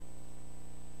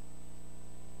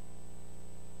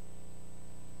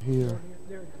Here.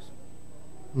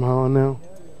 Am I on now?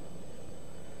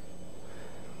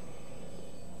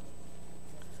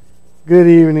 Good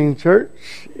evening,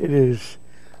 church. It is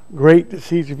great to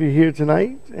see each of you here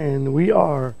tonight, and we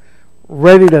are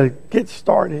ready to get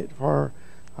started for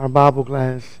our Bible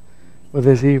class for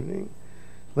this evening.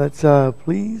 Let's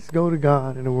please go to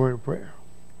God in a word of prayer.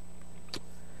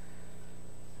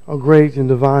 Our great and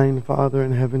divine Father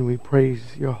in heaven, we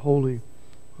praise your holy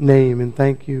name and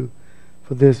thank you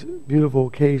for this beautiful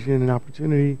occasion and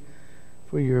opportunity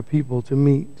for your people to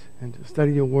meet and to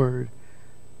study your word,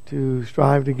 to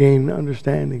strive to gain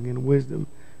understanding and wisdom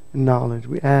and knowledge.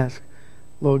 We ask,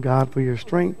 Lord God, for your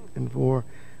strength and for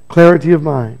clarity of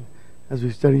mind as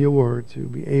we study your word, to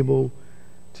be able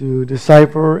to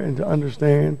decipher and to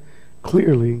understand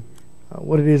clearly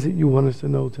what it is that you want us to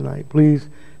know tonight. Please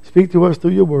speak to us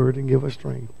through your word and give us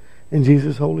strength. In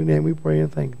Jesus' holy name we pray and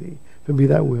thank thee. If it be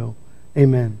thy will.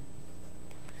 Amen.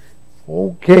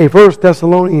 Okay, 1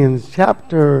 Thessalonians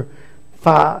chapter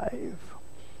 5.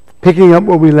 Picking up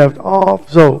where we left off.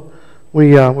 So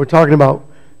we're talking about,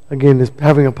 again, this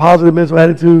having a positive mental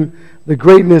attitude, the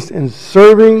greatness in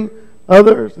serving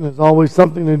others, and there's always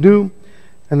something to do.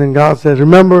 And then God says,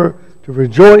 remember to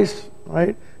rejoice,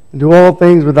 right? And do all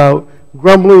things without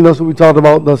grumbling. That's what we talked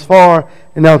about thus far.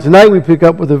 And now tonight we pick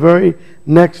up with the very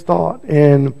next thought.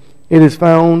 And it is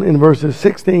found in verses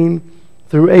 16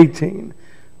 through 18.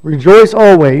 Rejoice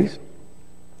always,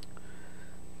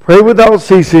 pray without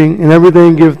ceasing, and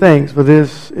everything give thanks, for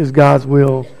this is God's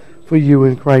will for you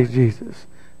in Christ Jesus.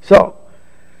 So,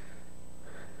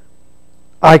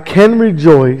 I can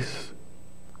rejoice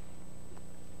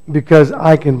because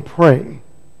I can pray.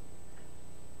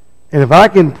 And if I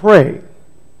can pray,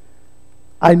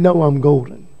 I know I'm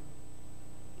golden.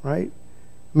 Right?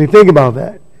 I mean, think about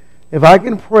that. If I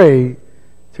can pray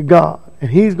to God, and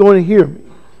He's going to hear me,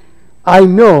 I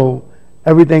know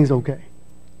everything's okay.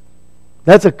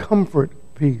 That's a comfort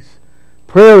piece.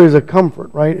 Prayer is a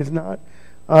comfort, right? It's not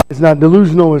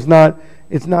delusional. It's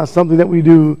not something that we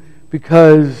do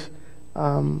because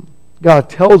God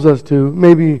tells us to,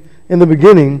 maybe in the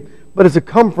beginning, but it's a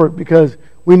comfort because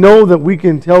we know that we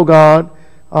can tell God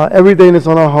everything that's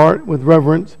on our heart with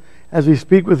reverence as we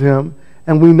speak with Him,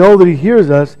 and we know that He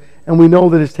hears us, and we know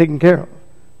that it's taken care of,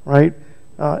 right?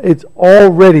 It's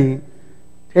already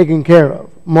taken care of.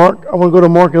 I want to go to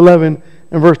Mark 11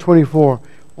 and verse 24.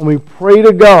 When we pray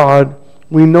to God,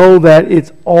 we know that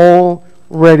it's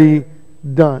already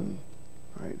done.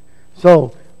 Right?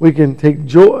 So we can take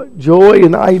joy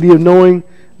in the idea of knowing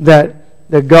that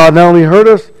God not only heard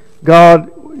us,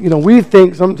 God, we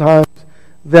think sometimes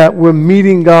that we're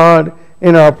meeting God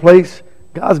in our place.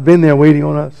 God's been there waiting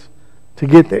on us to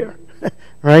get there,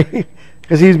 right?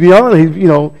 Because He's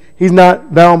beyond. He's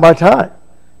not bound by time.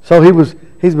 So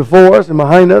He's before us and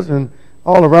behind us and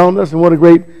all around us, and what a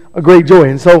great joy.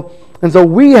 And so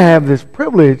we have this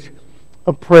privilege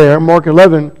of prayer, Mark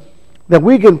 11, that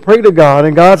we can pray to God,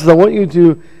 and God says, I want you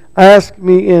to ask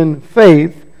me in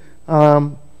faith,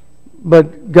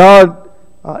 but God,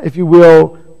 if you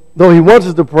will, though He wants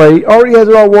us to pray, already has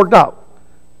it all worked out.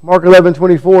 Mark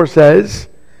 11:24 says,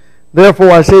 therefore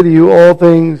I say to you, all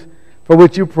things for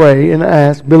which you pray and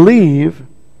ask, believe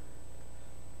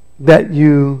that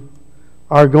you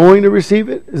are going to receive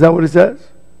it. Is that what it says?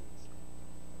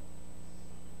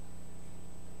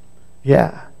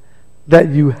 Yeah. That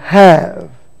you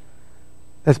have,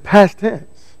 that's past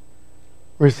tense,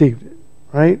 received it,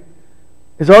 right?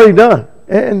 It's already done.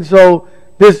 And so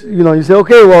this, you say,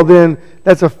 okay, well then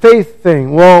that's a faith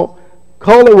thing. Well,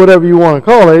 call it whatever you want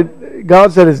to call it.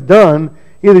 God said it's done.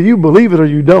 Either you believe it or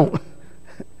you don't.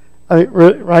 I mean,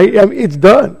 right? I mean, it's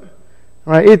done.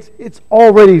 Right? It's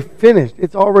already finished.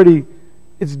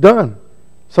 It's done.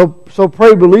 So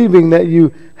pray believing that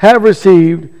you have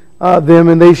received them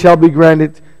and they shall be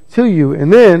granted to you.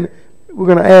 And then we're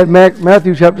going to add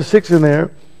Matthew chapter 6 in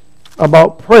there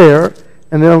about prayer.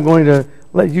 And then I'm going to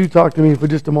let you talk to me for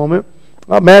just a moment.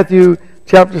 Matthew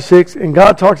chapter 6, and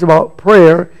God talks about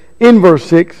prayer in verse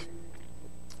 6.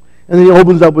 And then He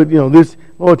opens up with, this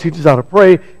Lord teaches how to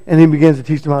pray, and He begins to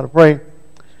teach them how to pray.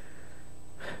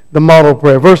 The model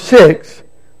prayer. Verse 6,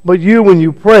 but you, when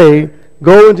you pray,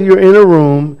 go into your inner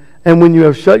room, and when you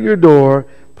have shut your door,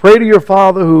 pray to your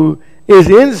Father who is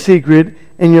in secret,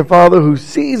 and your Father who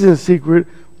sees in secret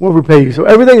will repay you. So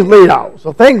everything's laid out.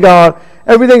 So thank God,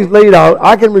 everything's laid out.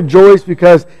 I can rejoice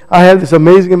because I have this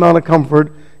amazing amount of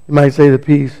comfort. You might say the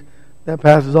peace that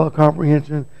passes all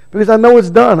comprehension. Because I know it's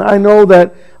done. I know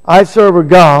that I serve a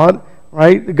God,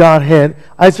 right, the Godhead.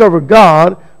 I serve a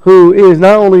God who is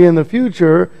not only in the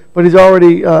future, but He's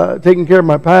already taken care of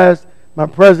my past, my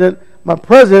present. My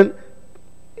present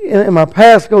and my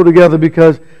past go together,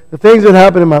 because the things that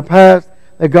happened in my past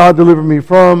that God delivered me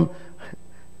from,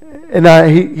 and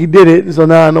He did it, and so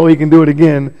now I know He can do it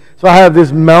again. So I have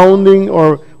this mounting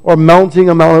or mounting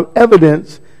amount of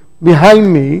evidence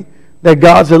behind me that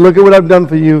God said, look at what I've done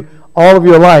for you all of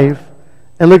your life,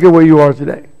 and look at where you are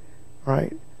today. All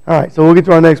right? All right, so we'll get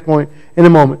to our next point in a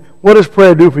moment. What does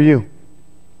prayer do for you?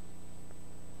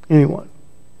 Anyone?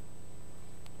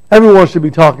 Everyone should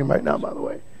be talking right now, by the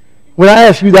way. When I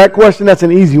ask you that question, that's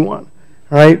an easy one.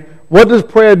 All right? What does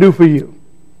prayer do for you?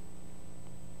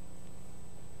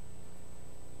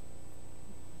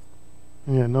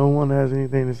 Yeah, no one has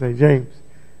anything to say. James.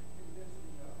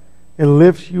 It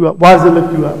lifts you up. Why does it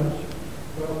lift you up?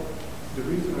 Well, the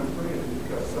reason I'm praying is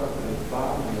because something is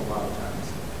bothering me a lot of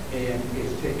times, and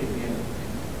it's taken me in a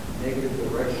negative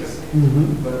direction.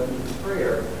 Mm-hmm. But with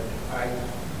prayer, I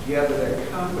gather that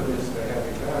confidence that I have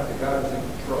in God, that God is in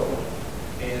control,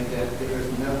 and that there's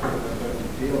nothing I'm going to be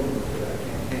dealing with that I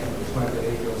can't handle. It's like the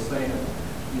age-old saying,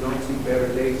 you don't see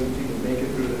better days until you make it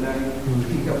through the night.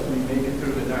 Mm-hmm. He helps me make it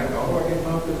through the night. Although I get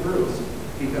bumped through,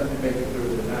 He helps me make it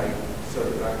through the night so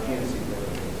that I can see better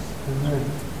days. Amen.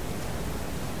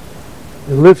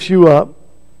 It lifts you up,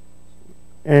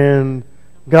 and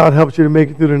God helps you to make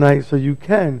it through the night so you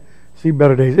can see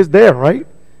better days. It's there, right?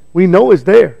 We know it's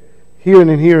there. Here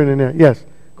and in here and in there. Yes.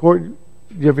 Court, do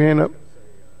you have your hand up? It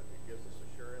gives us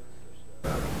assurance,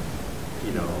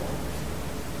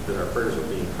 that our prayers are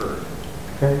being heard.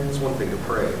 Okay. It's one thing to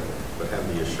pray, but have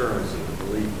the assurance and the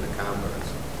belief and the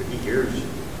confidence that He hears you.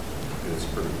 It's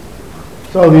pretty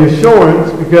remarkable. So the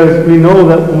assurance, because we know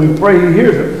that when we pray, He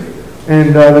hears us.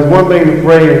 And there's one thing to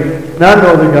pray and not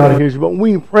know that God hears you, but when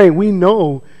we pray, we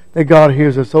know that God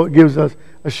hears us. So it gives us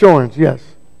assurance. Yes.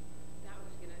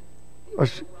 That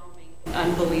was going to be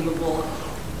overwhelming, unbelievable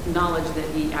knowledge that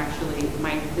He actually,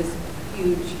 this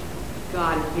huge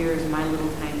God hears my little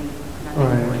tiny nothing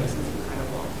Right. voice. It's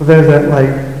incredible. So there's that, like,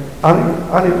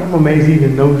 I'm amazed He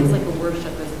even knows. It's like a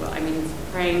worship as well. I mean, it's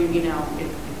praying.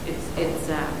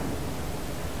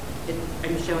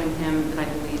 I'm showing Him that I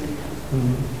believe in Him.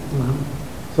 Mm-hmm.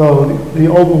 Mm-hmm. So the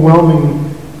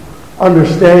overwhelming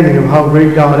understanding of how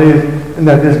great God is, and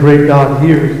that this great God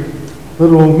hears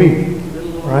little old me,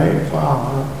 right?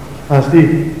 Wow.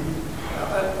 Steve.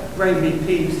 Bring me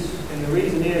peace, and the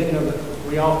reason is, that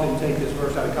we often take this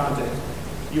verse out of context.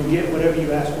 You'll get whatever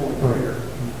you ask for in prayer.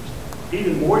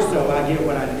 Even more so, I get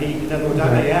what I need. In other words, I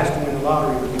may ask to win the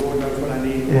lottery, but the Lord knows what I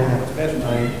need and what's best for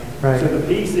me. Right. So the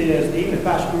peace is, even if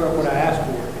I screw up what I ask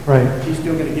for, right. He's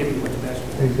still going to give me what's best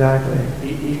for me. Exactly.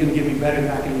 He's going to give me better than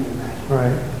I can even imagine.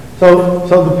 Right. So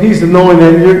the peace of knowing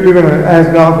that you're going to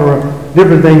ask God for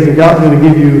different things, and God's going to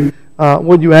give you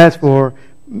what you ask for.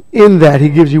 In that, He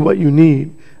gives you what you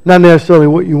need, not necessarily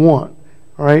what you want.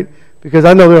 All right? Because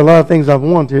I know there are a lot of things I've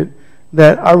wanted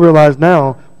that I realize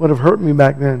now would have hurt me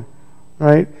back then.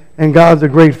 Right? And God's a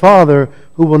great Father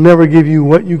who will never give you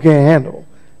what you can't handle.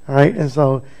 All right? And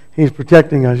so He's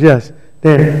protecting us. Yes,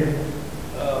 Dan.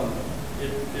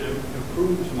 It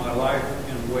improves my life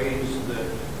in ways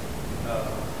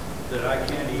that I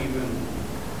can't even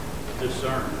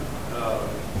discern.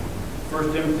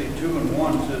 1 Timothy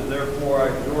 2:1 says, "Therefore I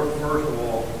exhort first of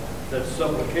all that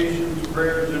supplications,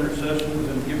 prayers, intercessions,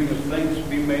 and giving of thanks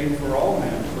be made for all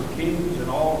men, for kings and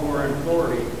all who are in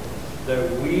authority,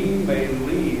 that we may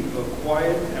lead a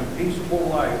quiet and peaceful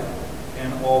life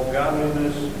in all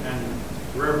godliness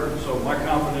and reverence." So my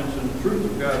confidence in the truth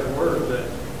of God's word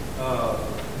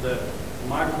that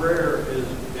my prayer is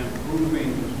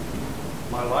improving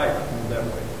my life that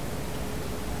way.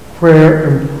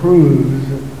 Prayer improves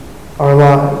our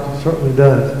lives. It certainly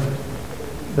does.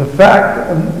 The fact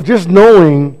of just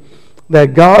knowing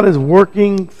that God is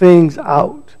working things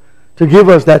out to give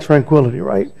us that tranquility,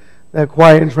 right? That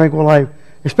quiet and tranquil life,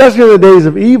 especially in the days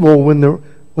of evil, remember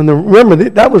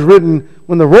that was written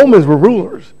when the Romans were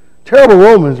rulers, terrible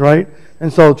Romans, right?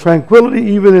 And so tranquility,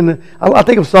 even I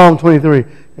think of Psalm 23,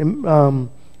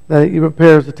 that He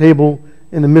prepares the table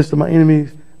in the midst of my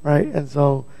enemies, right? And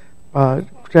so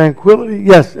tranquility,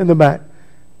 yes, in the back,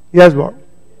 yes, Bart.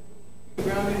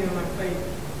 Grounded in my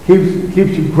faith.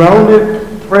 Keeps you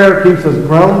grounded. Prayer keeps us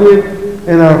grounded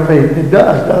in our faith. It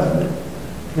does, doesn't it?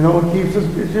 It keeps us.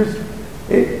 It's just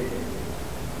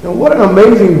what an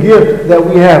amazing gift that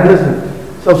we have.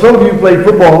 Listen, so some of you play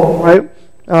football, right?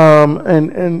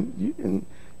 And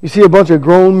you see a bunch of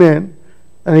grown men,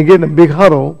 and they get in a big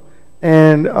huddle.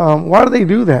 And why do they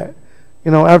do that?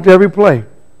 After every play,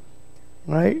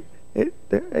 right?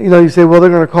 You say, well, they're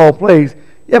going to call plays.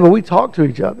 Yeah, but we talk to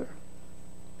each other,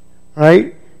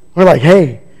 right? We're like,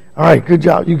 hey, all right, good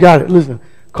job, you got it. Listen,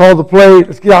 call the play.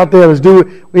 Let's get out there. Let's do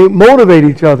it. We motivate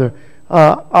each other.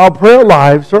 Our prayer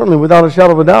life, certainly, without a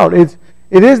shadow of a doubt, it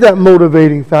is that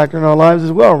motivating factor in our lives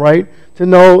as well, right? To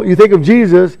know, you think of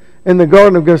Jesus in the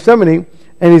Garden of Gethsemane,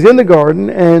 and he's in the garden,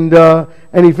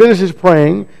 and he finishes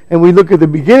praying, and we look at the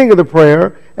beginning of the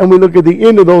prayer, and we look at the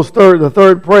end of the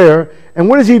third prayer, and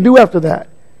what does he do after that?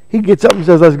 He gets up and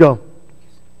says, let's go.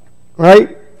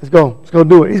 Right? Let's go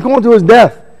do it. He's going to his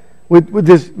death with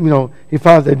this, he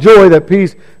finds that joy, that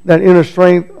peace, that inner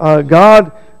strength.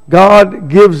 God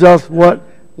gives us what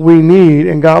we need,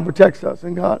 and God protects us,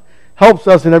 and God helps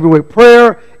us in every way.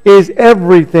 Prayer is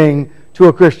everything to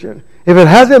a Christian. If it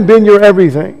hasn't been your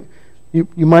everything, you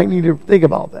might need to think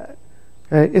about that.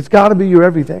 Okay? It's got to be your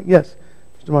everything. Yes,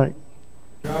 Mr. Mike.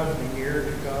 Draws me nearer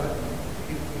to God,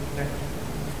 keeps me connected.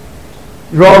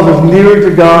 Draws us nearer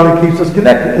to God and keeps us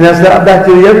connected. And that's back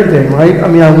to the everything, right? I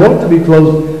mean, I want to be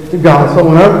close to God. So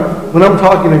when I'm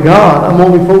talking to God, I'm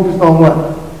only focused on what?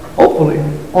 Hopefully,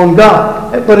 on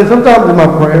God. But sometimes in my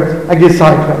prayers, I get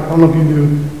sidetracked. I don't know if you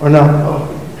do or not. Oh,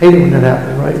 I hate it when that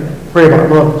happens, right? Pray about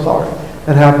love. I'm sorry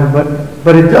that happened.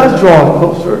 But it does draw us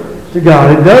closer to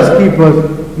God. It does keep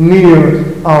us near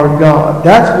our God.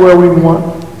 That's where we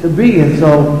want to be. And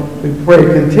so we pray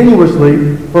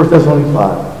continuously. 1 Thessalonians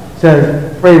 5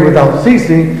 says, pray without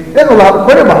ceasing. There's a lot to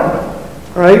pray about,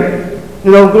 right?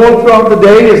 Going throughout the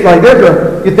day, it's like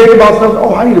you think about something,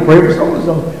 oh, I need to pray for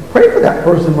so-and-so. Pray for that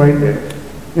person right there.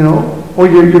 Or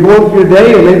you're going through your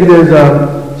day, and maybe there's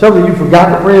something you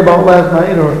forgot to pray about last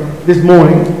night or this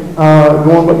morning,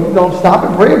 but stop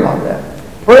and pray about that.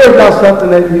 Prayer is not something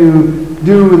that you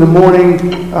do in the morning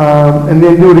and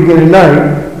then do it again at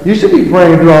night. You should be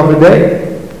praying throughout the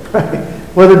day, right?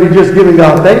 Whether it be just giving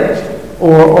God thanks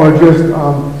or just,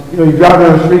 you drive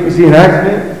down the street and see an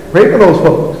accident, pray for those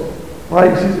folks,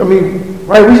 right?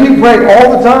 Right? We should be praying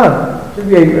all the time. It should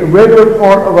be a regular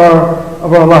part of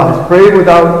our lives. Pray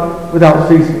without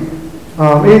ceasing.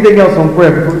 Anything else on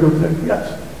prayer before we go to the next?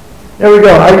 Yes. There we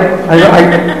go.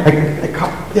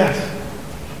 Yes.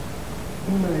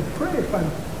 When I pray, if I'm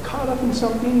caught up in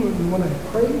something, when I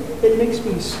pray, it makes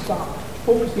me stop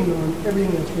focusing on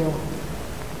everything that's wrong.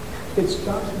 It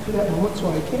stops me to that moment so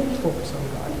I can focus on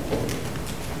God.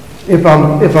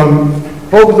 If I'm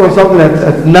focused on something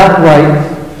that's not right,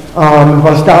 if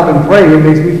I stop and pray, it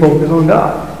makes me focus on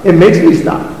God. It makes me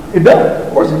stop. It does.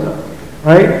 Of course it does.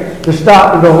 Right? To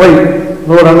stop and go, wait,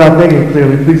 Lord, I'm not thinking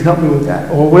clearly. Please help me with that.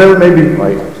 Or whatever it may be.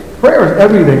 Right? Prayer is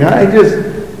everything.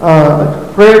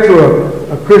 Prayer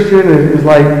to a Christian is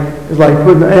like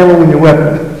putting the ammo in your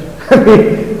weapon. I mean,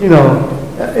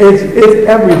 it's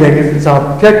everything. It's our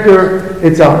protector.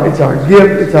 It's our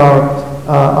gift. It's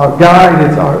our guide.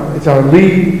 It's our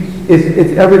lead.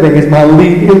 It's everything. It's my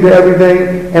lead into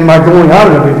everything and my going out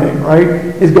of everything. Right?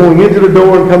 It's going into the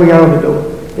door and coming out of the door.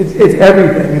 It's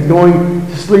everything. It's going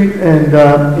to sleep and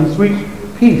in sweet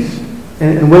peace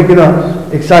and waking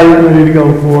up excited and ready to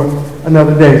go for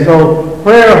another day. So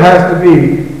prayer has to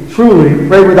be truly,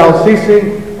 pray without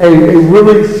ceasing, a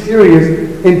really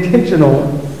serious,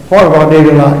 intentional part of our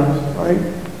daily lives. Right?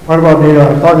 Part of our daily lives.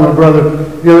 I was talking to my brother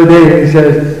the other day,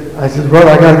 and I said,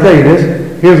 brother, I got to tell you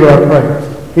this. Here's what I pray.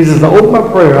 He says, I open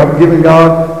my prayer. I'm giving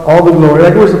God all the glory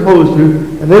like we're supposed to.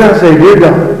 And then I say, dear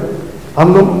God,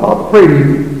 I'm about to pray to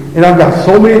you, and I've got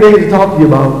so many things to talk to you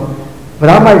about, but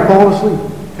I might fall asleep.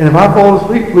 And if I fall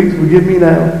asleep, please forgive me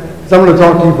now, because I'm going to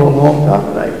talk to you for a long time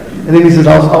tonight. And then he says,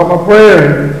 I'll start my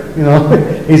prayer.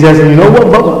 And, he says, you know what,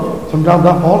 brother? Sometimes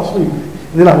I fall asleep.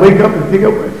 And then I wake up and pick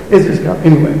up. It's just,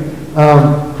 anyway,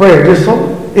 prayer.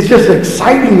 It's just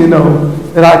exciting to know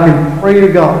that I can pray to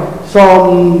God.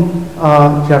 Psalm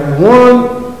chapter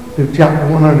 1 to chapter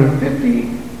 150.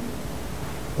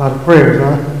 A lot of prayers,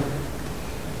 huh?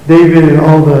 David and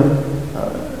all the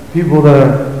people that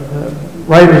are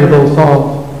writers of those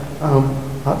songs,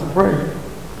 lots of prayer.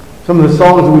 Some of the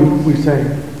songs we sing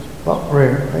about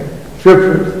prayer, right?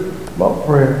 Scriptures about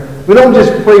prayer. We don't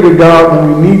just pray to God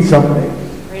when we need something.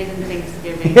 Praise and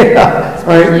thanksgiving. Yeah,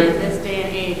 especially right. in this day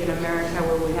and age in America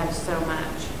where we have so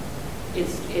much.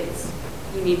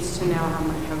 He needs to know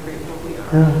how grateful we are.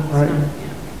 Yeah, right.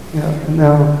 So, Yeah, and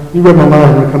now you read my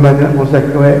mind. We'll come back to that in 1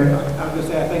 second. Go ahead. I was going to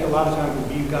say, I think a lot of times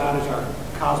we view God as our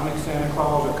cosmic Santa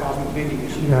Claus or cosmic vending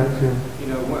machine. Gotcha.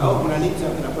 When I need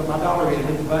something, I put my dollar in and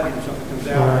hit the button and something comes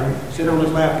out. Right. Sit on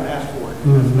his lap and ask for it.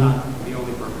 Mm-hmm. That's not the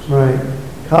only purpose. Right.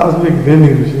 Cosmic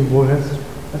vending machine, boy,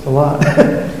 that's a lot.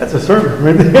 That's a sermon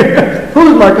right there.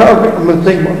 Who's my cosmic? I'm going to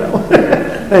think about that one.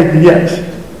 Thank you. Yes.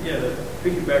 Yeah, to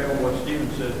piggyback on what Stephen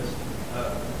said,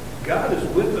 God is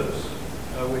with us.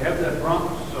 We have that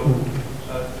promise. So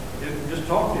just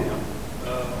talk to him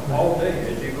all day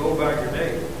as you go about your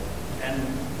day. And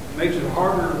makes it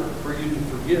harder for you to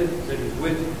forget that He's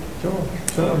with you. Sure.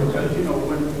 Because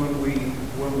when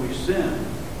we sin,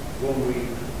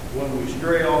 when we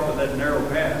stray off of that narrow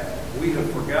path, we have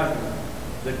forgotten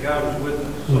that God is with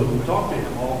us. So talk to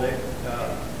Him all day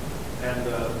and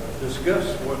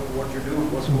discuss what you're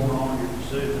doing, what's going on, your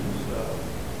decisions,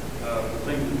 the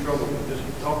things that trouble you. Just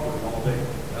talk to Him all day.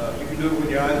 You can do it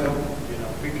with your eyes open.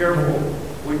 Be careful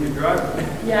when you drive.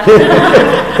 Yeah.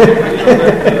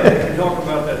 You talk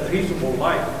about that peaceable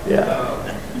life. Yeah.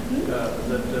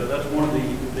 That's one of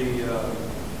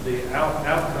the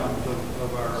outcomes of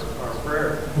our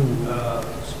prayer.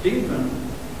 Stephen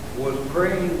was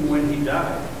praying when he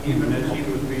died, even as he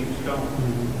was being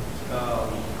stoned.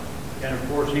 And of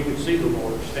course, he could see the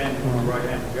Lord standing on the right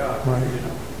hand of God. Right.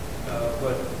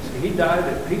 But he died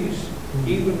at peace,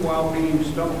 even while being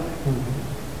stoned.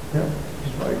 Yeah,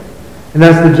 that's right. And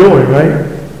that's the joy, right?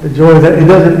 The joy that it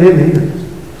doesn't end either.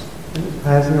 It's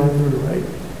passing on through, right?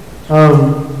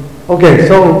 Okay,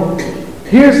 so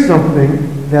here's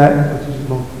something that, which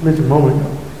was mentioned a moment ago,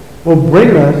 will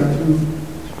bring us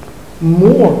to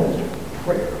more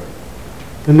prayer.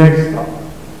 The next stop.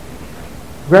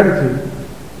 Gratitude.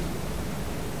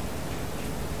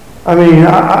 I mean,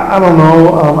 I don't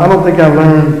know. I don't think I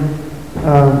learned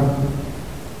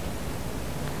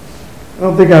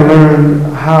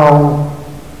how.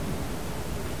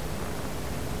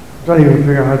 I'm trying to even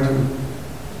figure out how to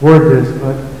word this,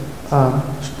 but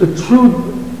the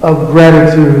truth of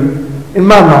gratitude in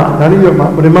my mind, not in your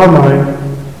mind, but in my mind,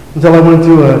 until I went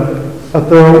to a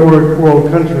third world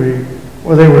country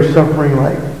where they were suffering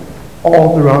like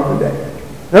all throughout the day.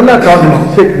 And I'm not talking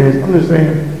about sickness. I'm just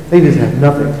saying they just had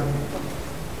nothing.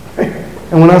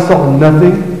 And when I saw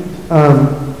nothing,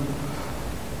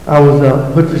 I was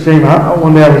put to shame.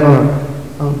 One day I was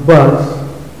on a bus,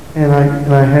 and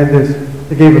I had this.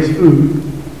 They gave us food,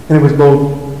 and it was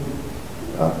both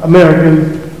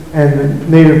Americans and the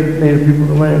native people of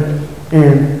the land.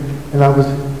 And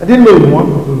I didn't really want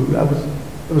the food.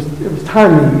 It was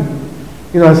time to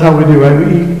eat. That's how we do, right? We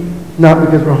eat not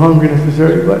because we're hungry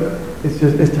necessarily, but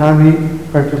it's time to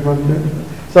eat. Breakfast, lunch, dinner.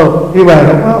 So anyway, I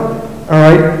thought, well, all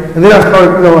right. And then I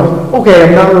started, okay,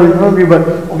 I'm not really hungry, but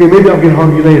okay, maybe I'll get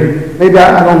hungry later. Maybe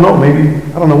I don't know. Maybe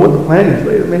I don't know what the plan is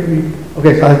later. Maybe so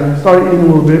I started eating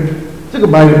a little bit. Took a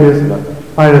bite of this and a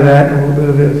bite of that and a little bit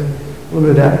of this, a little bit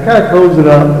of that. I kind of closed it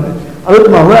up. I looked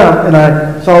to my left and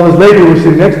I saw this lady who was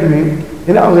sitting next to me.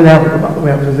 And I was in Africa, by the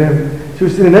way. I was in Zambia. She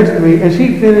was sitting next to me and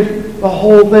she finished the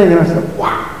whole thing. And I said,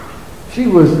 wow. She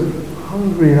was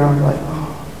hungry and I was like,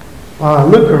 oh. I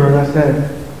looked at her and I said,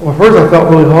 well, first I felt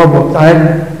really horrible because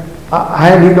I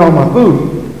hadn't eaten all my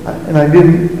food. I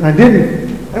didn't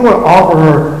want to offer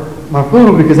her my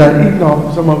food because I'd eaten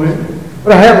off some of it.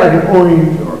 But I had like an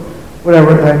orange or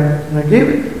whatever, and I gave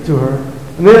it to her.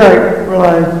 And then I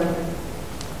realized,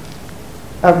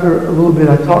 after a little bit,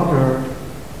 I talked to her.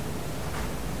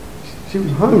 She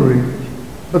was hungry,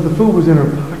 but the food was in her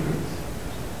pockets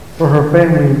for her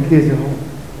family and kids at home.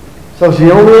 So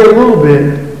she only ate a little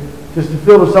bit, just to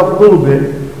fill herself a little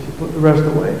bit. She put the rest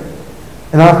away.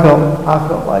 And I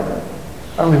felt like,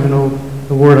 I don't even know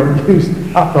the word I used.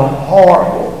 I felt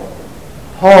horrible.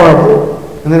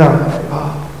 And then I was like,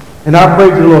 oh. And I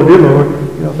prayed to the Lord, dear Lord,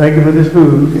 thank you for this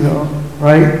food,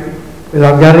 right? And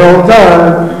I've got it all the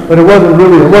time, but I learned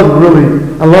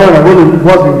I really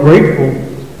wasn't grateful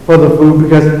for the food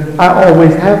because I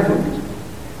always have food.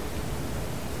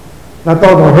 And I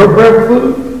thought about her prayer for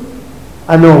food.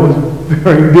 I know it was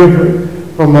very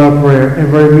different from my prayer and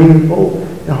very meaningful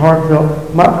and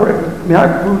heartfelt. My prayer, I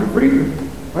have food in the freezer.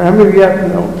 Right? How many of you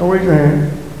have, don't raise your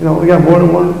hand. We got more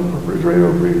than one refrigerator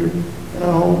or freezer in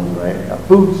our homes, right? We got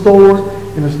food stores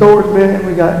in the storage bin.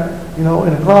 We got, in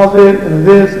a closet and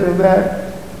this and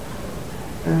that.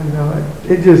 And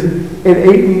it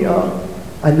ate me up.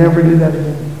 I never did that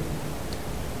again.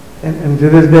 And to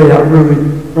this day, I really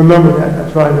remember that.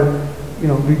 I try to,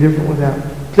 be different with that.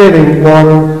 Same thing with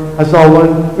water. I saw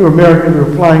one, we were Americans, we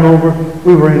were flying over.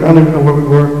 We were in, I don't even know where we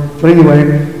were. But anyway,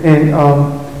 and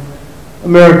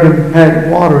American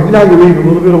had water. You leave a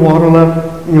little bit of water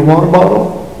left in your water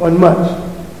bottle. Wasn't much.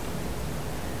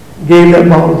 Gave that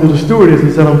bottle to the stewardess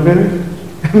and said, I'm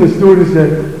finished. And the stewardess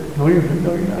said, no, you're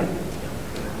not.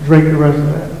 Drink the rest of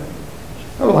that.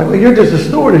 I was like, well, you're just a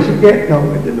stewardess. You can't. No,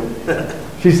 I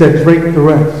didn't. She said, drink the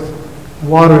rest.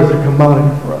 Water is a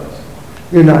commodity for us.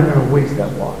 You're not going to waste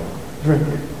that water. Drink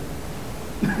it.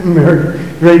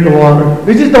 American, drink the water.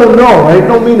 We just don't know, right?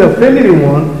 Don't mean to offend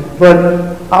anyone,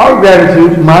 but our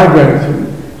gratitude, my gratitude,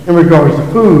 in regards to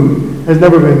food, has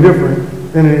never been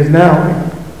different than it is now.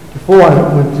 Before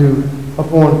I went to a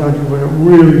foreign country where it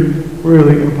really,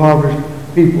 really impoverished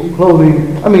people,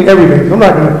 clothing, everything. So I'm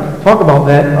not going to talk about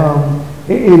that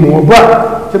anymore.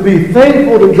 But to be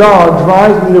thankful to God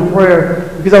drives me to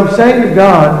prayer because I'm saying to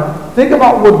God, think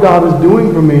about what God is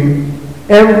doing for me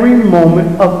every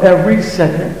moment of every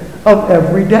second of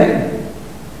every day.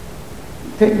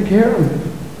 Taking care of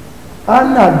me.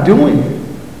 I'm not doing it.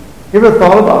 You ever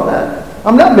thought about that?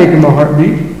 I'm not making my heart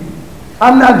beat.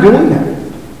 I'm not doing that.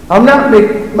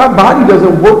 My body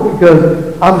doesn't work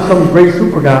because I'm some great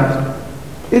super guy.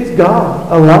 It's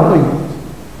God allowing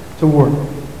it to work.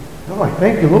 I'm like,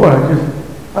 thank you, Lord.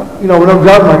 When I'm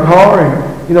driving my car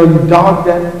and, you dodge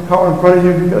that car in front of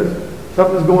you because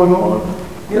something's going on,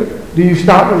 do you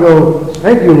stop and go,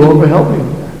 thank you, Lord, for helping me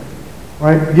with that?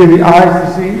 Right? Give me eyes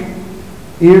to see,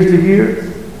 ears to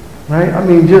hear. Right?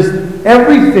 Just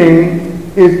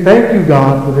everything is thank you,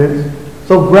 God, for this.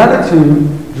 So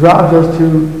gratitude drives us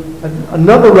to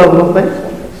another level of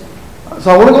thankfulness.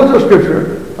 So I want to go to a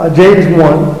scripture, James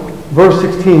 1, verse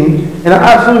 16. And I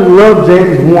absolutely love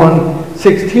James 1,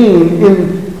 16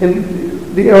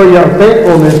 in the area of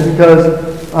thankfulness because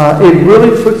it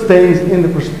really puts things into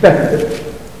perspective.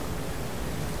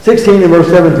 16 and verse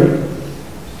 17.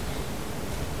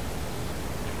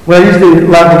 What I used to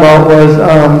laugh about was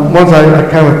once I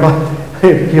kind of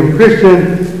became a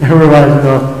Christian, I realized,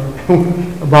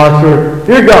 a boxer,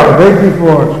 dear God, thank you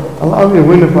for allowing me to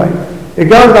win the fight. If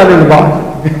God's not in the boxing,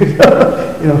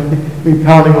 me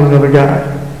pounding on another guy.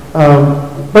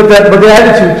 But the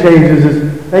attitude changes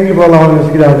is, thank you for allowing us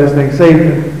to get out of this thing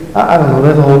safe. I don't know,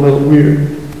 that's a whole little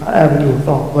weird avenue of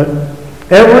thought. But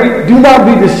do not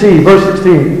be deceived, verse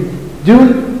 16.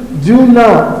 Do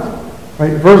not.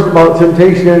 Right? Verse about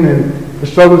temptation and the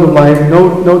struggles of life.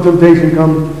 No temptation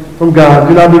comes from God.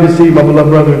 Do not be deceived, my beloved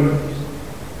brethren.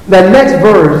 That next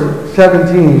verse,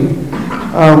 17,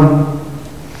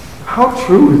 how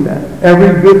true is that?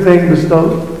 Every good thing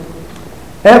bestowed.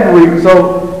 Every is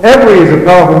a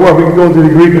powerful word. We can go into the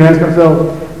Greek and ask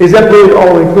ourselves, is that really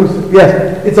all inclusive?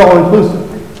 Yes, it's all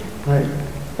inclusive. Right?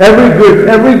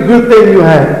 Every good thing you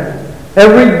have,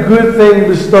 every good thing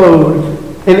bestowed,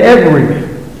 and every,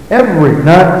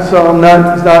 not some,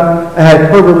 it's not a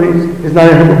hyperbole, it's not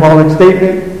a hyperbolic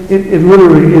statement. It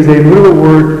literally is a literal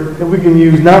word that we can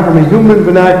use not from a human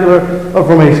vernacular, but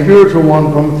from a spiritual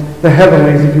one, from the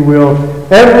heavenlies, if you will.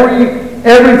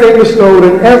 Everything bestowed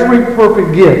and every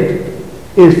perfect gift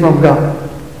is from God.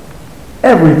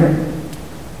 Everything.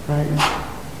 Right?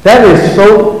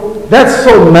 That's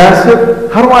so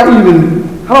massive. How do I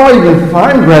even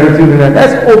find gratitude in that?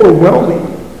 That's overwhelming.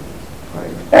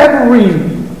 Right?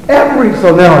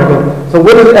 So now I go, so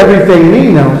what does everything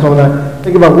mean now? So when I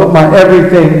think about what my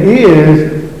everything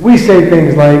is, we say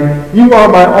things like, you are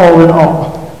my all in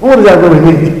all. What does that really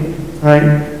mean?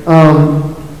 Right?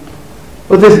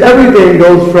 But this everything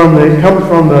comes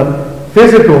from the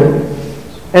physical,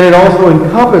 and it also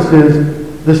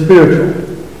encompasses the spiritual.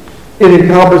 It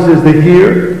encompasses the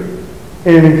here,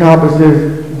 and it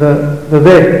encompasses the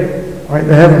there, right?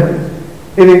 The heavenlies.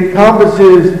 It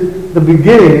encompasses the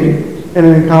beginning, and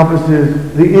it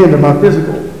encompasses the end of my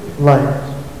physical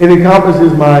life. It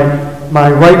encompasses my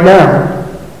right now,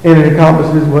 and it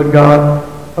encompasses what God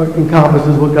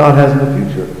has in the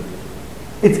future.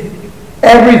 It's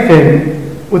everything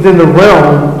within the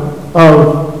realm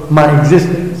of my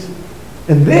existence.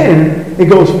 And then it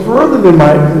goes further than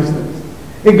my existence.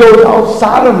 It goes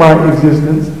outside of my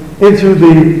existence into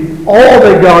all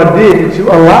that God did to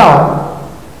allow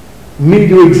me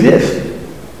to exist.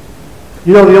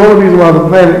 The only reason why the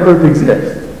planet Earth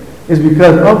exists is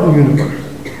because of the universe.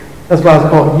 That's why it's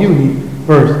called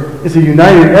universe. It's a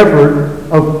united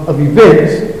effort of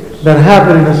events that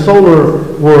happen in the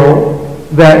solar world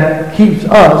that keeps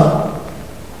us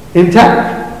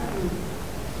intact.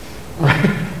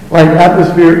 Like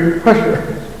atmospheric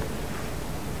pressure.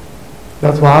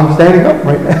 That's why I'm standing up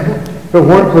right now. If it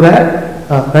weren't for that,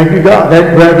 thank you God,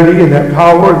 that gravity and that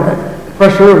power, that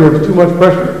pressure, there was too much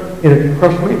pressure, and it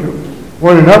crushed me through.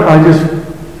 Weren't enough, I just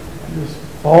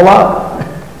fall out.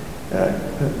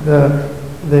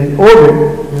 The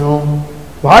orbit,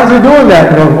 why is it doing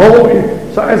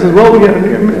that? Science says, we get a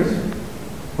near miss.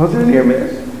 What's a near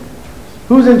miss?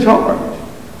 Who's in charge?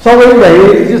 So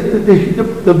anyway, it's just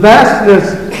the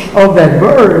vastness of that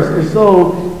verse is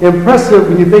so impressive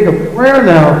when you think of prayer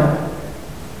now.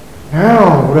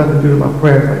 Now, what do I have to do to my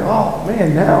prayer? It's like, oh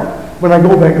man, now when I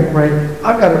go back and pray,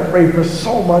 I've got to pray for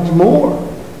so much more.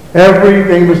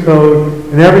 Everything bestowed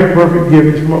and every perfect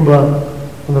gift is from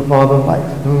above, from the Father of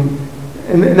lights.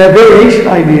 And that variation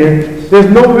idea, there's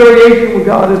no variation with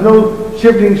God. There's no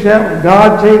shifting shadow.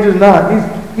 God changes not.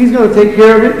 He's going to take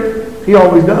care of it. He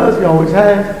always does. He always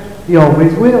has. He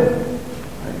always will.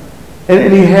 Right?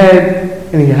 And he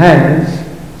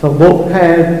has, so both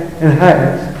had and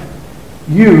has,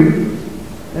 you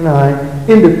and I,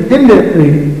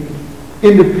 independently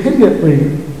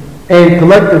and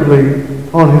collectively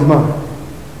on his mind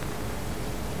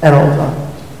at all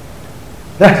times.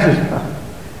 That's just not,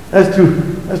 that's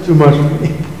too much for me.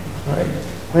 All right.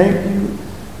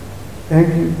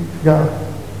 Thank you, God.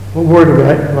 What word do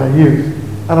I use?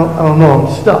 I don't know.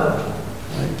 I'm stuck.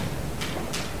 Right?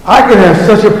 I can have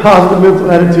such a positive mental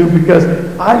attitude because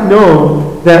I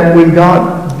know that when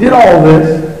God did all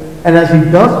this, and as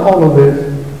he does all of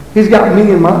this, he's got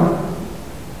me in mind.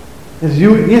 He has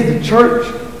the church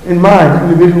in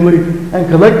mind, individually and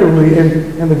collectively,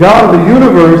 and the God of the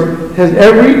universe has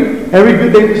every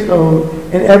good thing bestowed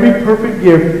and every perfect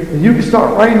gift that you can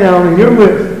start right now in your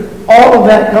list. All of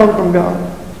that comes from God,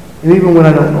 and even when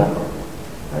I don't know it.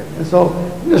 Right? And so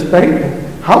I'm just thankful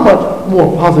how much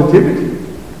more positivity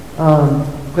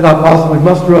could I possibly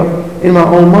muster up in my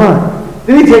own mind.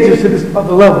 Then he takes us to this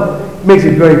other level. He makes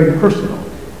it very personal.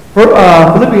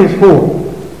 Philippians 4.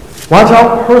 Watch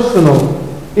how personal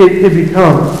it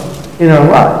becomes in our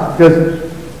lives.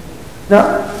 Because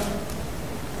now,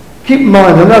 keep in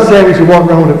mind, I'm not saying we should walk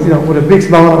around with a big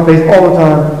smile on our face all the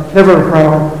time, never a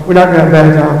frown. We're not going to have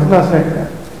bad times. I'm not saying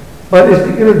that. But it's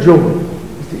the inner joy.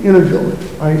 It's the inner joy,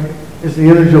 right? It's the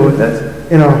inner joy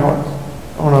that's in our hearts,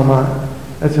 on our mind.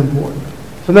 That's important.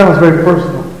 So now it's very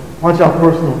personal. Watch how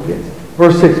personal it gets.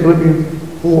 Verse 6,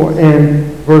 Philippians 4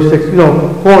 and verse 6. 4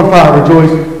 and 5,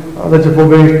 rejoice. Let your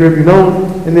forbearing spirit be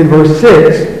known. And then verse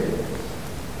 6.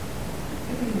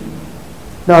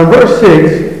 Now in verse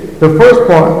 6, the first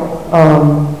part,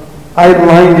 I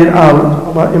lined it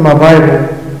out in my Bible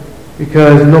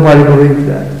because nobody believes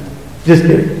that. Just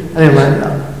kidding. I didn't line it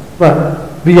out.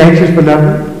 But be anxious for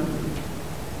nothing.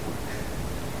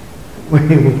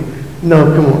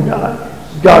 No, come on, God.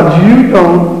 God, you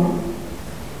don't.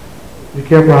 Be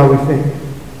careful how we think.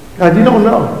 God, you don't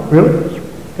know. Really?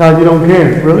 God, you don't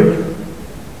care. Really?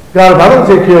 God, if I don't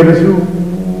take care of this,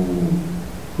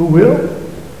 who will?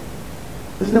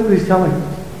 Isn't that what he's telling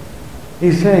us?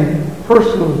 He's saying,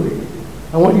 personally,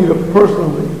 I want you to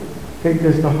personally take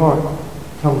this to heart,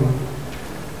 Tony.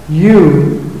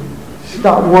 You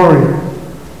stop worrying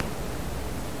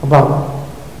about it.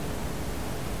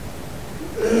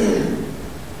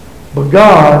 But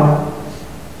God,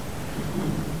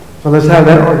 so let's have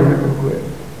that argument real quick.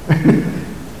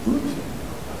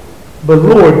 But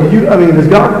Lord, does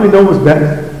God really know what's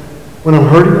best? When I'm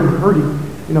hurting.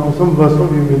 Some of us have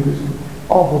been through this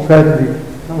awful tragedy.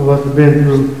 Some of us have been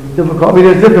through difficult,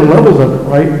 there's different levels of it,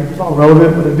 right? It's all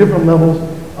relevant, but there are different levels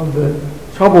of the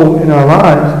trouble in our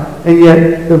lives. And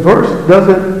yet, the verse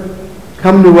doesn't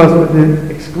come to us with an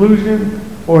exclusion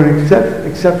or an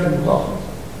exception clause.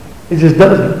 It just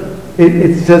doesn't.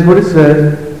 It says what it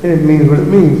says, and it means what it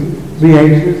means. Be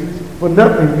anxious for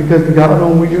nothing, because the God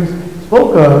whom we just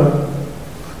spoke of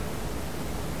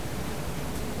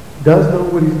does know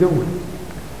what he's doing.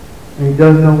 And he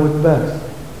does know what's best.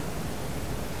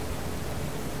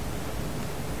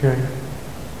 Okay.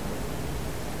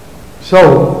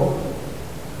 So,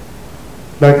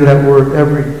 back to that word,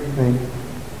 everything.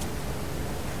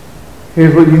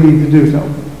 Here's what you need to do, so.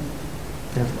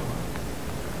 Yes, Lord.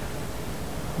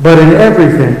 But in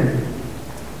everything,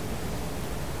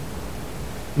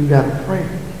 you got to pray.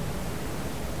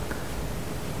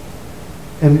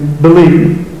 And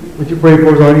believe what you pray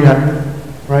for is already happening,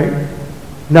 right?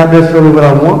 Not necessarily what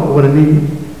I want, but what I need.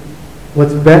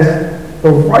 What's best. The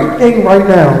right thing right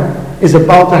now is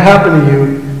about to happen to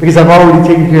you because I've already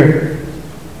taken care of it.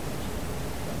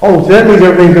 Oh, so that means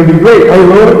everything's going to be great. Are you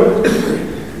Lord?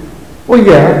 Well,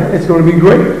 yeah, it's going to be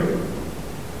great.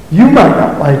 You might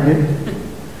not like it,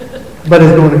 but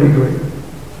it's going to be great.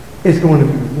 It's going to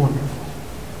be wonderful.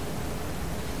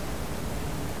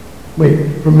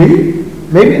 Wait, for me?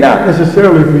 Maybe not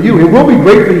necessarily for you. It will be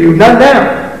great for you, not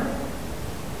now.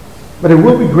 But it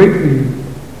will be great for you.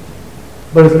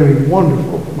 But it's going to be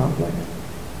wonderful for my plan.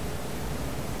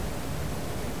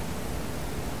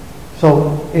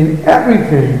 So, in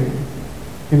everything,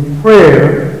 in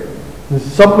prayer, in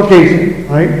supplication,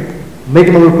 right?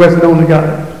 Making my request known to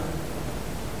God.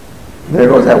 And there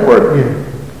goes that word again.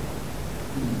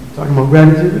 Talking about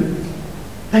gratitude.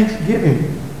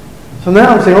 Thanksgiving. So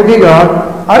now I'm saying, okay,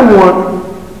 God,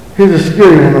 here's a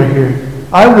scary one right here.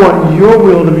 I want your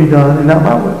will to be done and not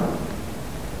my will.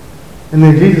 And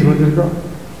then Jesus went to the cross.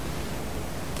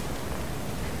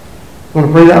 Want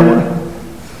to pray that one?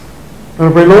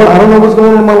 Want to pray, Lord, I don't know what's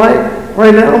going on in my life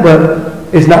right now,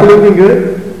 but it's not looking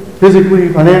good. Physically,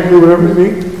 financially, whatever it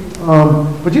means.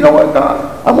 But you know what,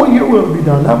 God? I want your will to be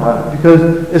done, not mine, because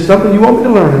it's something you want me to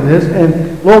learn in this.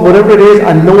 And Lord, whatever it is,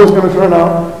 I know it's going to turn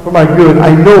out for my good.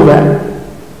 I know that.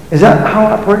 Is that how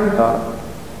I pray to God?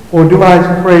 Or do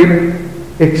I pray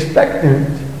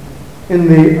expectant in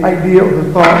the idea or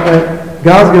the thought that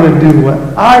God's going to do what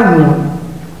I want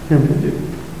him to do?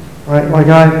 Right? Like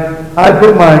I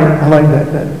put my, I like that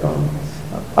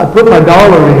I put my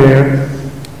dollar in there,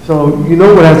 so you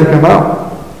know what has to come out.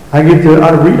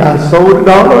 I sold a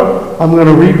dollar, I'm going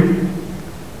to reap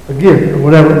a gift or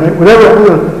whatever I'm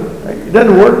going to, right? It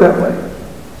doesn't work that way.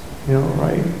 You know,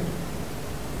 right?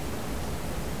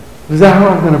 Is that how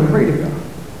I'm going to pray to God?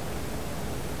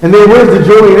 And then where's the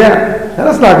joy in that? Now,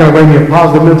 that's not going to bring me a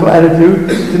positive mental attitude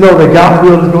to know that God's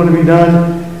will is going to be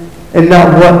done and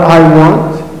not what I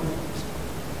want.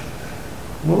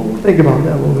 Well, we'll think about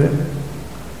that a little bit.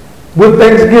 With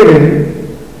Thanksgiving,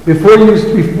 before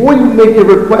you make your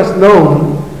request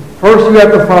known, first you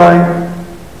have to find,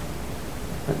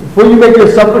 before you make your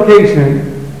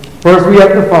supplication, first we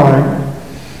have to find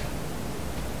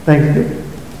thanksgiving.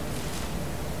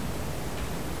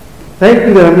 Thank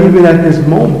you that I'm even at this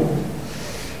moment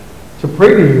to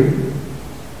pray to you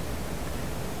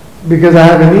because I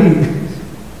have a need.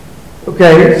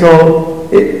 Okay, so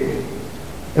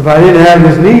if I didn't have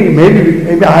this need,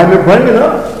 maybe I haven't been praying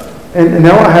enough. And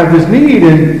now I have this need,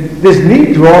 and this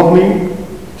need draws me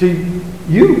to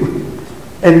you.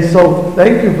 And so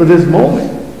thank you for this moment.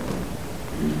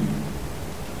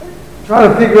 Try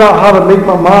to figure out how to make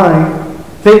my mind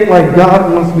think like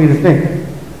God wants me to think.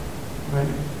 Right?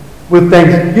 With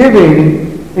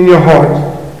thanksgiving in your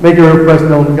heart, make your request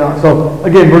known to God. So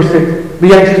again, verse 6,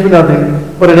 be anxious for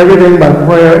nothing, but in everything by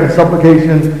prayer and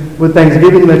supplication with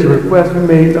thanksgiving let your request be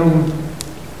made known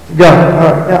to God.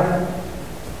 All right, now.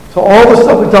 So all the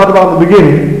stuff we talked about in the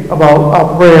beginning, about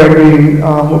our prayer being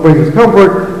what brings us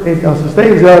comfort, it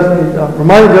sustains us, it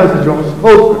reminds us, it draws us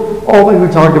closer, all things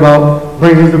we talked about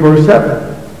brings us to verse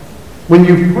 7. When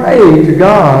you pray to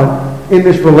God in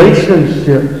this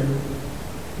relationship,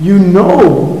 you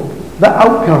know the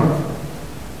outcome.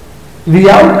 The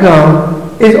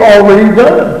outcome is already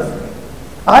done.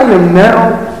 I am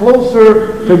now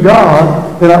closer to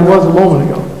God than I was a moment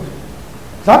ago.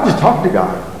 So I've just talked to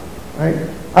God, right?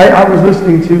 I was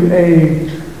listening to a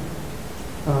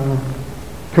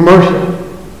commercial.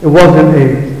 It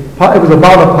was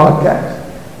about a podcast.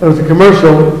 It was a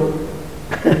commercial,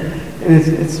 and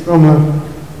it's from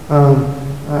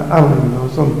I don't even know,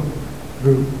 some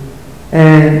group.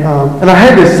 And I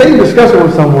had this same discussion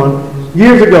with someone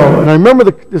years ago, and I remember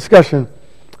the discussion,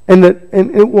 and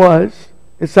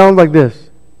it sounds like this.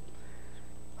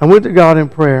 I went to God in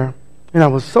prayer, and I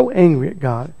was so angry at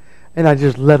God, and I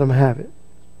just let him have it.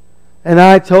 And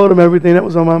I told him everything that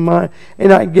was on my mind.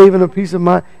 And I gave him a peace of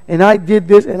mind. And I did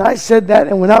this and I said that.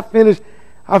 And when I finished,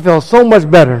 I felt so much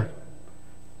better.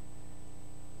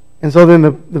 And so then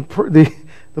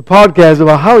the podcast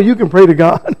about how you can pray to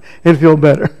God and feel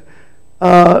better.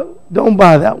 Don't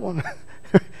buy that one.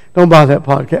 Don't buy that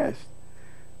podcast.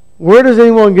 Where does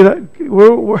anyone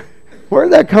where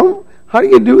did that come? How do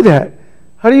you do that?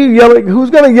 How do you yell at, who's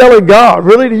going to yell at God?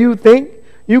 Really, do you think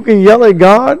you can yell at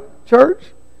God, church?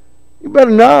 You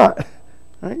better not.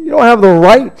 Right? You don't have the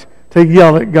right to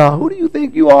yell at God. Who do you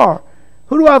think you are?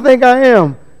 Who do I think I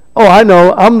am? Oh, I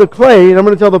know. I'm the clay, and I'm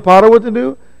going to tell the potter what to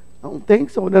do? I don't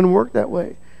think so. It doesn't work that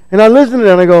way. And I listened to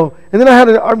that, and I go, and then I had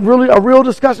a real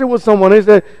discussion with someone. They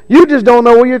said, you just don't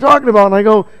know what you're talking about. And I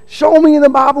go, show me in the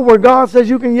Bible where God says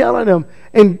you can yell at him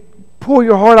and pour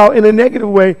your heart out in a negative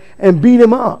way and beat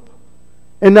him up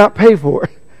and not pay for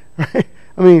it. Right?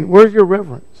 I mean, where's your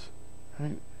reverence?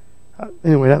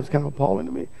 Anyway, that was kind of appalling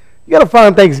to me. You got to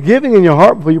find thanksgiving in your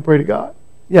heart before you pray to God.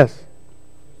 Yes.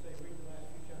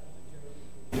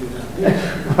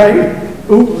 Right?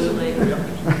 Oops.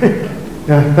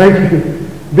 Yeah, thank you.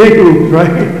 Big oops, right?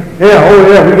 Yeah,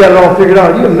 oh yeah, we got it all figured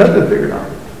out. You have nothing figured out.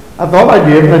 I thought I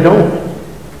did, but I don't.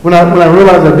 When I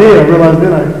realized I did, I realized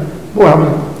then I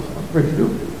was pretty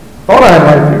stupid. Thought I had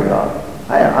life figured out.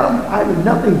 I have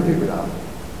nothing figured out.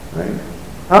 Right?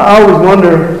 I always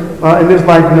wonder, in this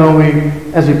life,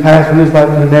 as we pass from this life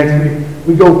to the next,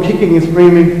 we go kicking and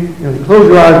screaming. You close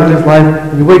your eyes in this life,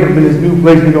 and you wake up in this new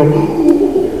place, and you go,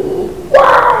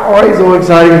 wow! Right? So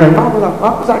excited. Like, why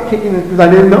was I kicking it? Because I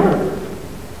didn't know.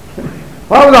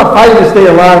 Why was I fighting to stay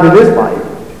alive in this life?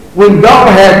 When God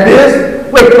had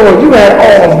this, wait, Lord, you had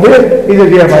all of this? He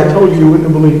said, yeah, if I told you, you wouldn't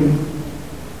have believed me.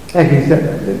 And he said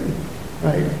that, didn't he?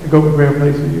 Right? To go prepare a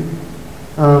place for you.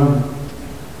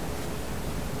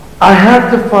 I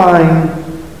have to find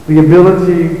the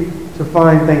ability to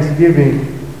find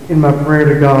thanksgiving in my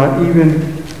prayer to God, even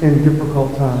in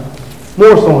difficult times.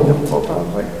 more so in difficult times,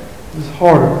 right? It's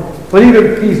harder. But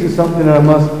even peace is something that I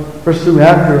must pursue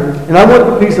after. And I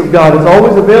want the peace of God. It's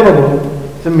always available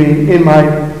to me in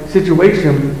my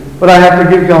situation, but I have to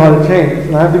give God a chance.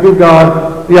 And I have to give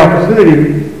God the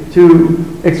opportunity to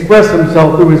express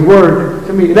himself through his word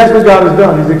to me. And that's what God has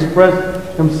done. He's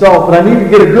expressed himself. But I need to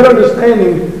get a good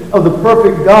understanding of the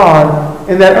perfect God,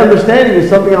 and that understanding is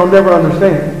something I'll never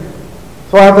understand.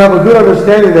 So I have to have a good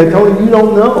understanding that, Tony, you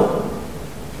don't know.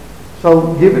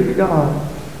 So give it to God.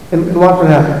 And watch what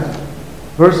happens.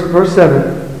 Verse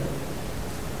 7.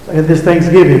 I had this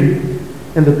Thanksgiving,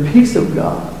 and the peace of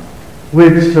God,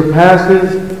 which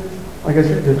surpasses, like I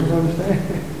said, did you understand?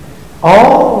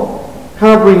 All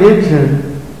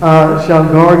comprehension shall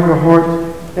guard your heart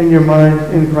and your mind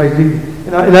in Christ Jesus.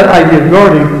 And that idea of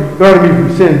guarding me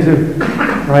from sin too,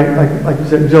 right? Like you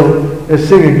said, Job is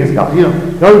sinning against God. You know,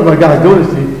 guarding why God's doing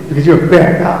this to you because you're a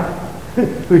bad guy,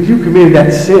 because you committed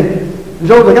that sin. And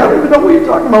Job's like, I don't even know what you're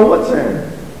talking about. What sin?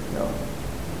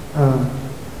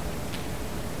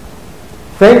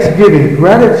 Thanksgiving,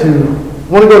 gratitude. I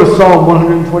want to go to Psalm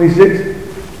 126.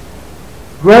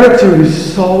 Gratitude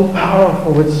is so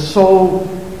powerful.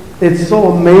 It's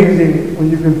so amazing when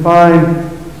you can find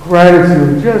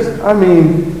gratitude.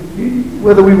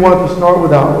 Whether we want to start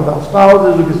with our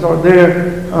spouses, we can start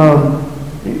there.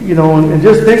 And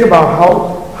just think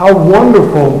about how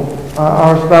wonderful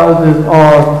our spouses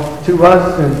are to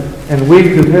us, and we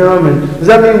to them. And does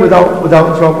that mean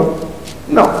without trouble?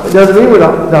 No, it doesn't mean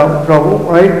without trouble,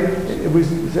 right?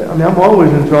 I'm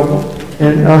always in trouble,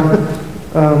 and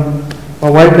my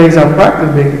wife thinks I'm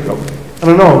practicing being in trouble. I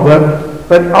don't know,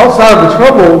 but outside of the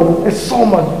trouble, there's so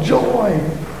much joy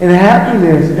and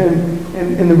happiness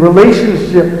and the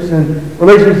relationships in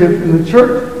the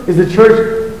church. Is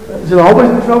it always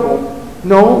in trouble?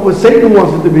 No, what Satan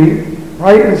wants it to be,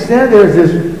 right? Instead, there's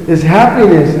this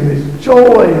happiness and this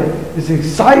joy, and this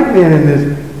excitement, and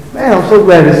this. Man, I'm so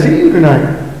glad to see you tonight.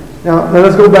 Now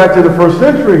let's go back to the first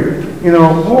century.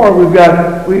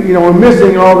 We're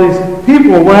missing all these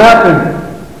people. What happened?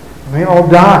 They all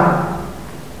died,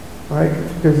 right?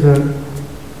 Because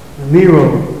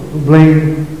Nero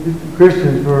blamed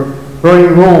Christians for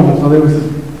burning Rome, and so there was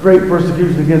this great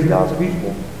persecution against God's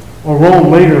people. Or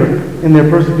Rome later in their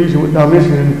persecution with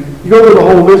Domitian. And you go through the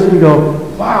whole list and you go,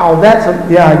 wow, I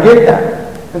get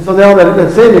that. And so now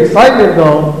that same excitement,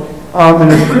 though, in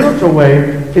a spiritual way,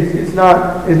 it's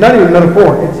not even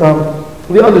metaphor. It's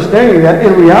the understanding that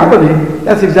in reality,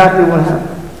 that's exactly what happened.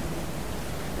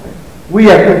 We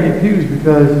have empty pews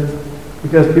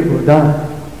because people are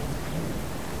dying,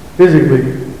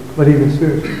 physically, but even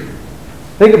spiritually.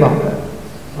 Think about that,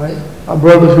 right? Our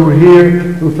brothers who were here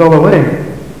who fell away.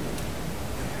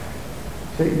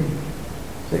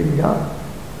 Satan got them.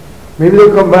 Maybe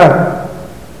they'll come back.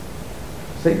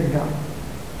 Satan got them.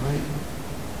 Right?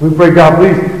 We pray, God,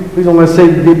 please don't let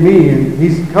Satan get me, and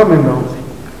he's coming though.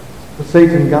 But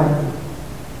Satan got him.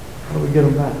 How do we get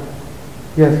him back?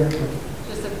 Yes?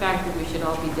 Just the fact that we should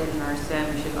all be dead in our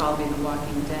sin, we should all be the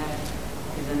walking dead,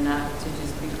 is enough to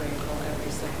just be grateful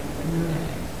every second of the day.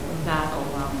 That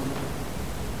alone.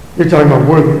 You're talking about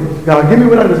worthiness. God, give me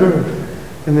what I deserve.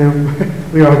 And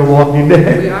then we are the walking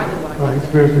dead. We are the walking dead.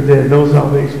 Spiritually dead. No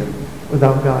salvation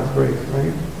without God's grace,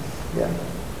 right? Yeah.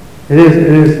 It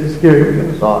is scary when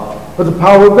you thought. But the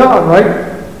power of God,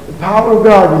 right? The power of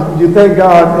God. You thank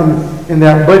God in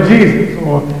that. But Jesus.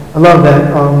 Or I love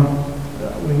that.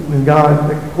 When God,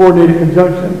 the coordinated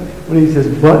conjunction, when he says,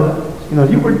 but,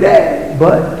 you were dead,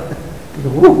 but. You go,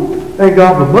 whoo, thank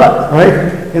God for but,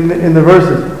 right? In the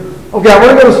verses. Okay, I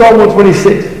want to go to Psalm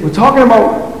 126. We're talking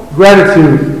about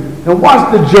gratitude. And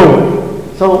watch the joy.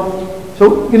 So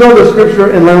the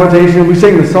scripture in Lamentation, we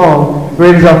sing the song,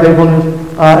 great is our faithfulness,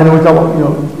 and we talk about,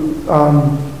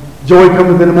 joy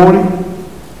cometh in the morning,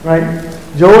 right?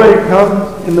 Joy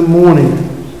comes in the morning.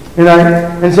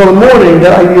 And so the morning,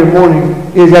 that idea of morning,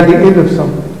 is at the end of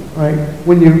something, right?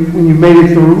 When you made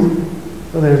it through.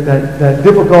 So there's that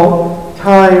difficult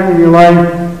time in your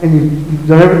life, and you've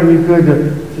done everything you could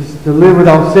to live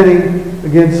without sinning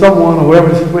against someone, or whatever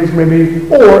the situation may be,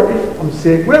 or if I'm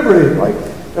sick, whatever it is, right?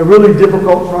 A really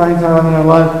difficult, trying time in our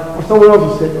life, or someone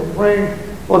else is sick, or praying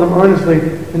for them earnestly,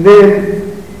 and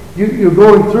then you're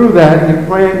going through that, and you're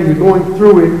praying, and you're going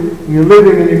through it, and you're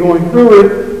living, and you're going through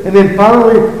it, and then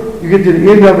finally you get to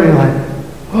the end of it, and you're like,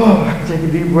 oh, I can take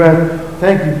a deep breath.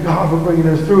 Thank you, God, for bringing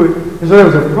us through it. And so there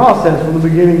was a process from the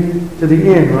beginning to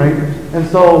the end, right? And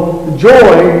so the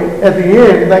joy at the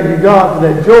end, thank you, God, for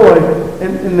that joy.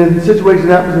 And then the situation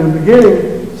happens in the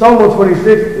beginning. Psalm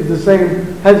 126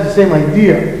 has the same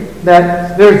idea,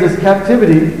 that there's this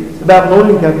captivity, the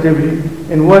Babylonian captivity,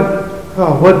 and what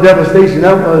what devastation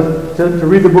that was to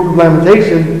read the book of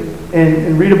Lamentation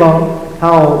and read about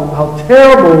how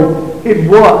terrible it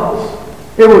was.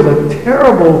 It was a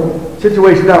terrible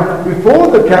situation. Now, before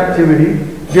the captivity,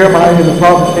 Jeremiah and the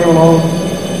prophet came along.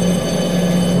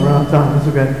 Around time, that's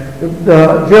okay.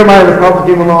 Jeremiah and the prophet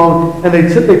came along, and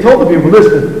they told the people,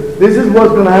 listen, this is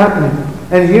what's going to happen.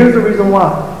 And here's the reason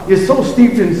why. You're so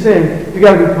steeped in sin, you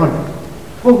got to be punished.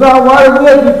 Well, God, why do we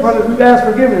have to be punished? We've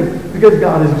asked forgiveness because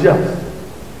God is just.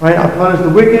 Right? I punish the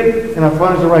wicked and I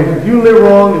punish the righteous. If you live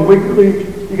wrong and wickedly,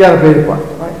 you got to pay the price.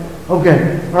 Right?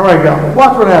 Okay. All right, God.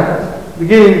 Watch what happens.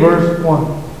 Beginning verse 1.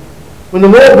 When the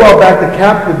Lord brought back the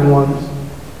captive ones,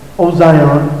 O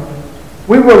Zion,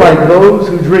 we were like those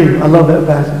who dream. I love that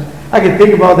passage. I can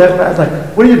think about that passage.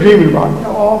 Like, what are you dreaming about?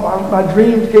 Oh, my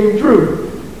dreams came true.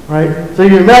 Right? So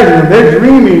you imagine them. They're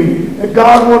dreaming that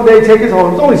God one day take us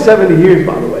home. It's only 70 years,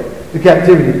 by the way, the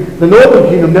captivity. The northern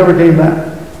kingdom never came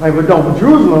back. Right? But no,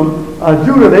 Jerusalem,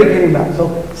 Judah, they came back.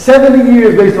 So 70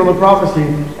 years based on the prophecy.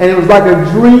 And it was like a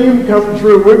dream come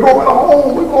true. We're going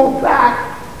home. We're going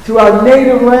back to our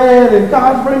native land. And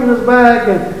God's bringing us back.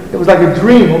 And it was like a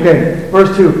dream. Okay,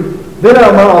 verse 2. Then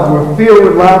our mouths were filled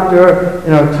with laughter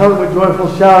and our tongue with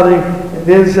joyful shouting. And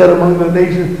then said among the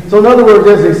nations. So in other words,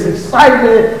 there's this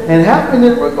excitement and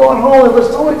happiness. We're going home. And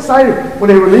we're so excited. When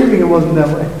they were leaving, it wasn't that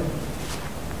way.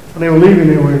 When they were leaving,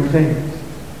 they were in chains.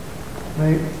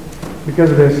 Right?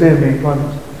 Because of their sin being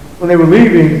punished. When they were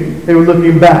leaving, they were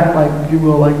looking back, like, if you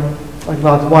will, like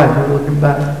Lot's wife. They were looking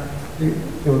back.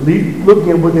 They were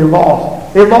looking at what they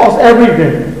lost. They lost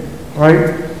everything.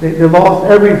 Right? They lost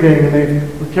everything, and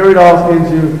they were carried off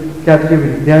into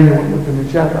captivity. Daniel went with them in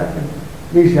Shadrach and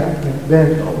Meshach and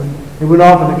Abednego, and they went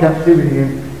off into captivity,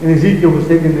 and Ezekiel was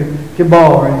taken to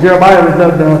Kibar, and Jeremiah was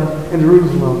dug down in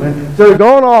Jerusalem. And so they're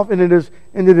going off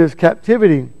into this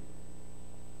captivity,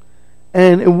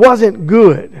 and it wasn't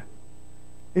good.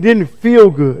 It didn't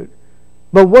feel good.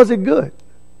 But was it good?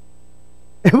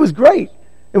 It was great.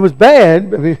 It was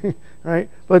bad, I mean, right?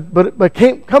 But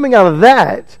coming out of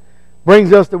that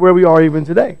brings us to where we are even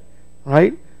today,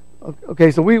 right?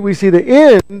 Okay, so we see the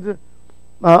end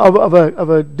of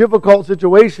a difficult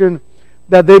situation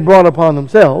that they brought upon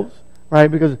themselves, right?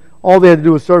 Because all they had to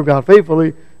do was serve God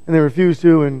faithfully, and they refused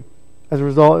to, and as a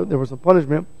result, there was some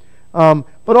punishment.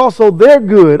 But also, they're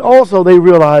good. Also, they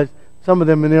realized, some of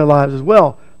them in their lives as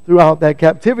well, throughout that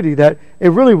captivity, that it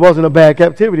really wasn't a bad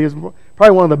captivity. It's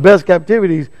probably one of the best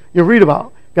captivities you read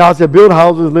about. God said, build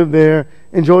houses, live there,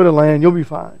 enjoy the land, you'll be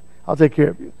fine. I'll take care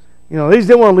of you. You know, they just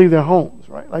didn't want to leave their homes,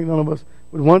 right? Like none of us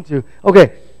would want to.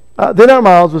 Okay, then our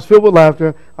mouths was filled with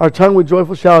laughter, our tongue with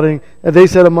joyful shouting, as they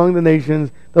said among the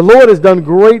nations, the Lord has done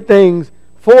great things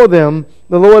for them.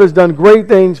 The Lord has done great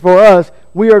things for us.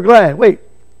 We are glad. Wait,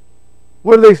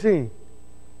 what are they seeing?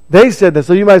 They said that.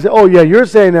 So you might say, oh yeah, you're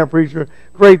saying that, preacher.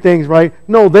 Great things, right?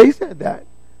 No, they said that.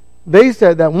 They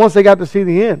said that once they got to see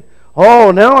the end.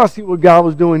 Oh, now I see what God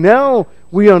was doing. Now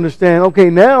we understand. Okay,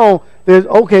 now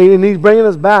and He's bringing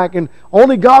us back, and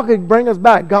only God could bring us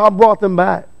back. God brought them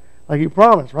back, like He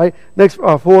promised, right? Next,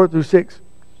 4 through 6.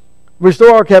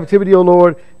 Restore our captivity, O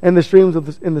Lord, and the streams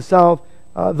in the south.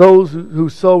 Those who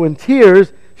sow in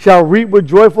tears shall reap with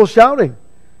joyful shouting.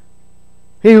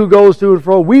 He who goes to and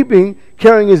fro weeping,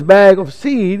 carrying his bag of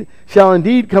seed, shall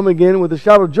indeed come again with a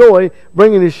shout of joy,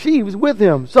 bringing his sheaves with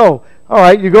him. So, all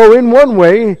right, you go in one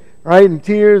way, right, in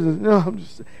tears,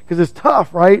 because it's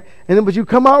tough, right? And then, but you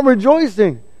come out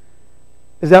rejoicing.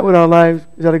 Is that what our lives?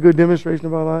 Is that a good demonstration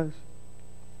of our lives?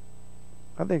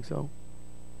 I think so,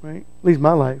 right? At least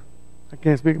my life. I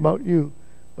can't speak about you,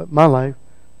 but my life.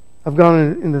 I've gone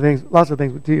into things, lots of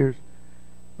things with tears.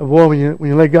 But boy, when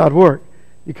you let God work,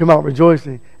 you come out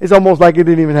rejoicing. It's almost like it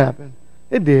didn't even happen.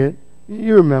 It did.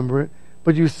 You remember it.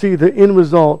 But you see the end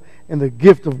result and the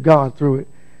gift of God through it.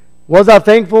 Was I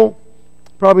thankful?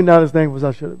 Probably not as thankful as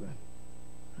I should have been.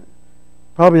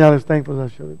 Probably not as thankful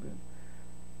as I should have been.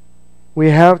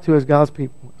 We have to, as God's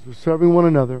people, as we're serving one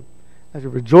another, as we're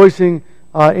rejoicing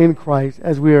in Christ,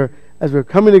 as we're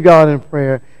coming to God in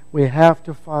prayer, we have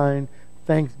to find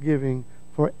thanksgiving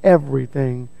for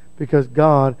everything, because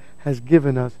God has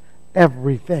given us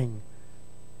everything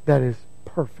that is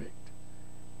perfect.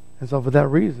 And so for that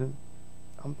reason,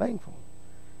 I'm thankful.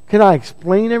 Can I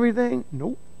explain everything?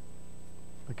 Nope.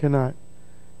 I cannot.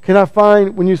 Can I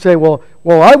find, when you say, well,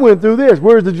 I went through this,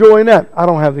 where's the joy in that? I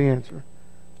don't have the answer.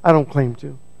 I don't claim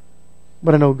to.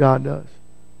 But I know God does.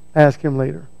 Ask Him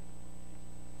later.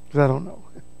 Because I don't know.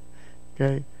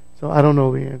 Okay? So I don't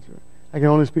know the answer. I can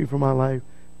only speak for my life.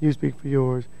 You speak for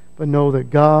yours. But know that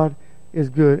God is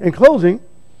good. In closing,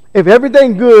 if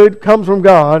everything good comes from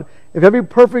God, if every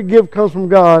perfect gift comes from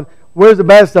God, Where's the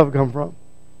bad stuff come from?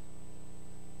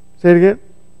 Say it again.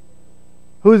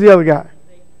 Who's the other guy?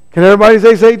 Can everybody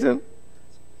say Satan?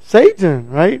 Satan,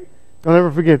 right? Don't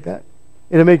ever forget that.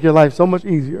 It'll make your life so much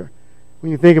easier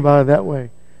when you think about it that way.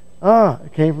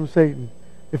 It came from Satan.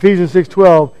 Ephesians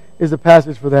 6:12 is the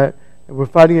passage for that. And we're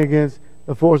fighting against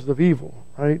the forces of evil,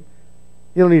 right?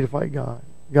 You don't need to fight God.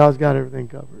 God's got everything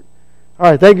covered.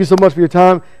 All right, thank you so much for your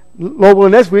time. Local,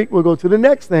 next week we'll go to the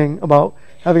next thing about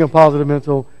having a positive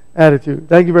mental attitude.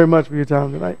 Thank you very much for your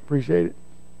time tonight. Appreciate it.